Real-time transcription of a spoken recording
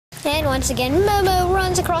And once again, Momo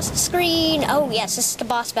runs across the screen. Oh yes, this is the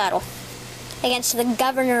boss battle against the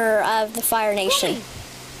governor of the Fire Nation.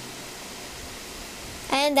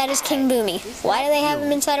 And that is King Bumi. Why do they have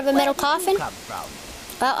him inside of a metal coffin?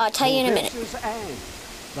 Well, I'll tell you in a minute. This is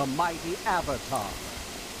Aang, the mighty Avatar.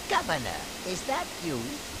 Governor, is that you?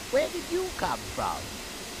 Where did you come from?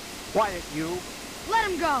 Quiet, you.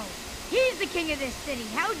 Let him go. He's the king of this city.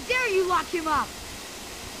 How dare you lock him up?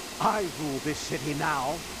 I rule this city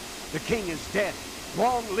now. The king is dead.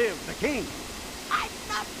 Long live the king. I'm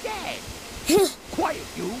not dead. Quiet,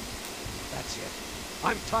 you. That's it.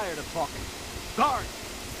 I'm tired of talking. Guard!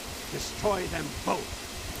 Destroy them both.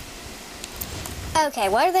 Okay,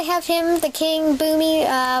 why do they have him, the King Bumi,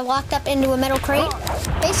 locked up into a metal crate?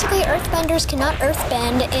 Basically, earthbenders cannot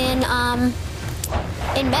earthbend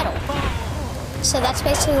in metal. So that's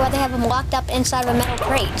basically why they have him locked up inside of a metal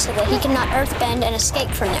crate, so that he cannot earthbend and escape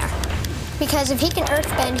from there. Because if he can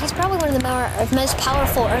earthbend, he's probably one of the most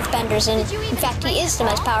powerful earthbenders, and in fact, he is the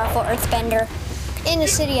most powerful earthbender in the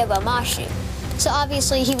city of Omashu. So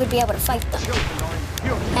obviously, he would be able to fight them.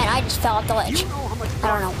 And I just fell off the ledge. I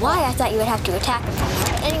don't know why I thought you would have to attack him.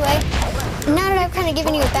 But anyway, now that I've kind of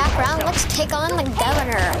given you a background, let's take on the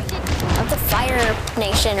governor of the Fire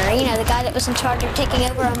Nation, or, you know, the guy that was in charge of taking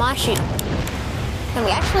over Omashu. And we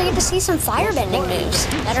actually get to see some firebending moves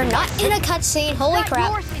that are not in a cutscene. Holy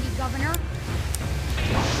crap.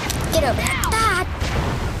 Get over here. Ah!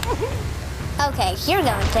 Okay, you're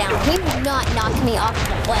going down. He will not knock me off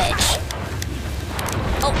the ledge.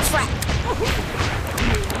 Oh, crap.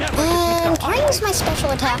 And can I use my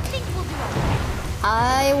special attack?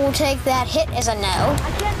 I will take that hit as a no. I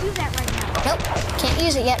can't do that right now. Nope, can't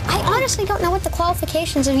use it yet. I honestly don't know what the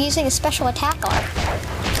qualifications of using a special attack are.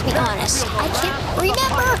 To be honest, I can't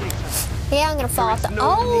remember. Yeah, I'm gonna fall off the...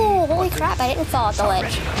 Oh, holy crap, I didn't fall off the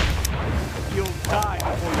ledge. You'll die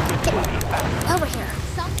before you Get over here.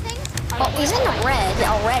 Something? Well, he's in the red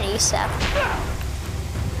already, so...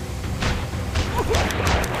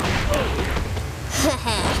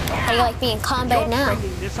 How do you like being comboed now?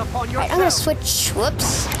 Alright, I'm gonna switch.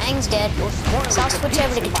 Whoops, Aang's dead. So I'll switch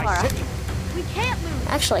over to Katara. We can't lose.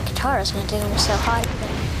 Actually, Katara's gonna do him so hot.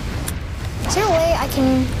 Is there a way I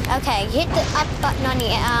can... Okay, hit the up button on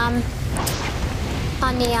the,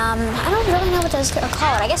 I don't really know what those are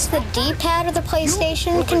called. I guess the D-pad of the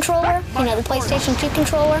PlayStation controller. You know, the PlayStation 2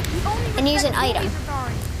 controller. And use an item.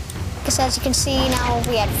 Because as you can see, now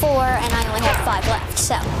we had 4, and I only have 5 left,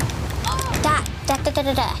 so...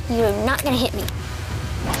 You're not gonna hit me.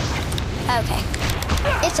 Okay.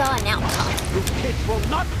 It's on now, come.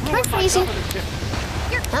 Try freezing.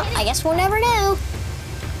 Well, I guess we'll never know.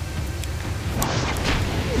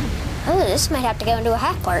 Oh, this might have to go into a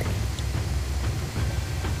half part.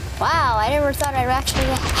 Wow, I never thought I'd actually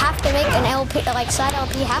have to make an LP, like side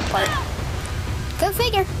LP half part. Go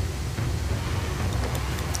figure.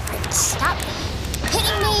 Stop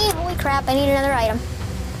hitting me! Holy crap, I need another item.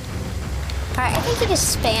 Alright, I think he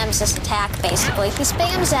just spams this attack, basically. He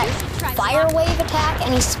spams that fire wave attack,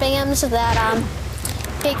 and he spams that,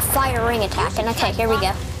 big fire ring attack. And okay, here we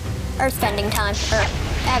go. Earthbending time, or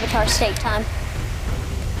Avatar state time.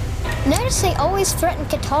 Notice they always threaten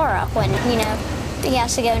Katara when, you know, he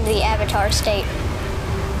has to go into the Avatar state.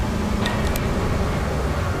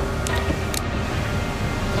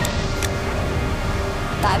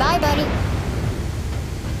 Bye-bye, buddy.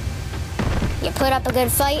 You put up a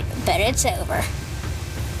good fight, but it's over.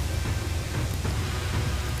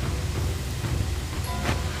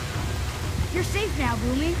 You're safe now,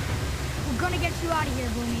 Bumi. We're gonna get you out of here,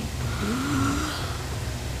 Bumi.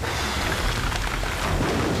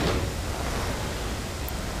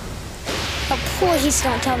 Oh, please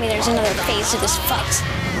don't tell me there's another phase of this fight.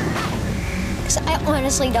 Because I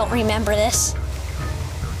honestly don't remember this.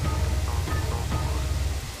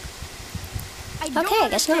 Okay, I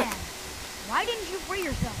guess not. Why didn't you free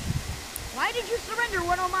yourself? Why did you surrender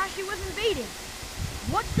when Omashu was invaded?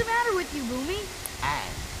 What's the matter with you, Bumi?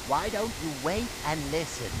 And why don't you wait and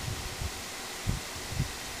listen?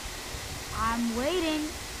 I'm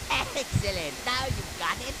waiting. Excellent. Now you've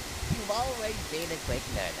got it. You've always been a quick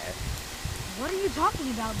learner. What are you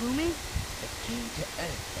talking about, Bumi? The key to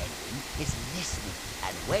earthbending is listening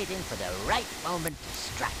and waiting for the right moment to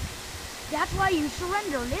strike. That's why you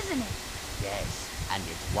surrendered, isn't it? Yes, and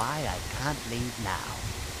it's why I can't leave now.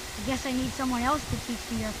 I guess I need someone else to teach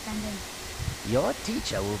me earthbending. Your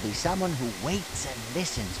teacher will be someone who waits and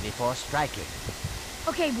listens before striking.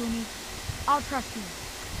 Okay, Bumi. I'll trust you.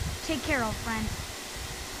 Take care, old friend.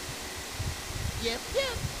 Yep,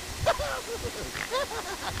 yep.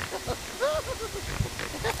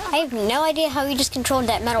 I have no idea how he just controlled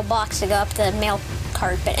that metal box to go up the mail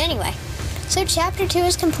cart, but anyway. So chapter 2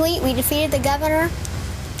 is complete. We defeated the governor.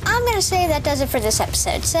 I'm going to say that does it for this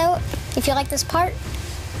episode. So if you like this part,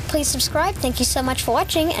 please subscribe. Thank you so much for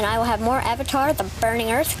watching, and I will have more Avatar: The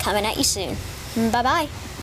Burning Earth coming at you soon. Bye-bye.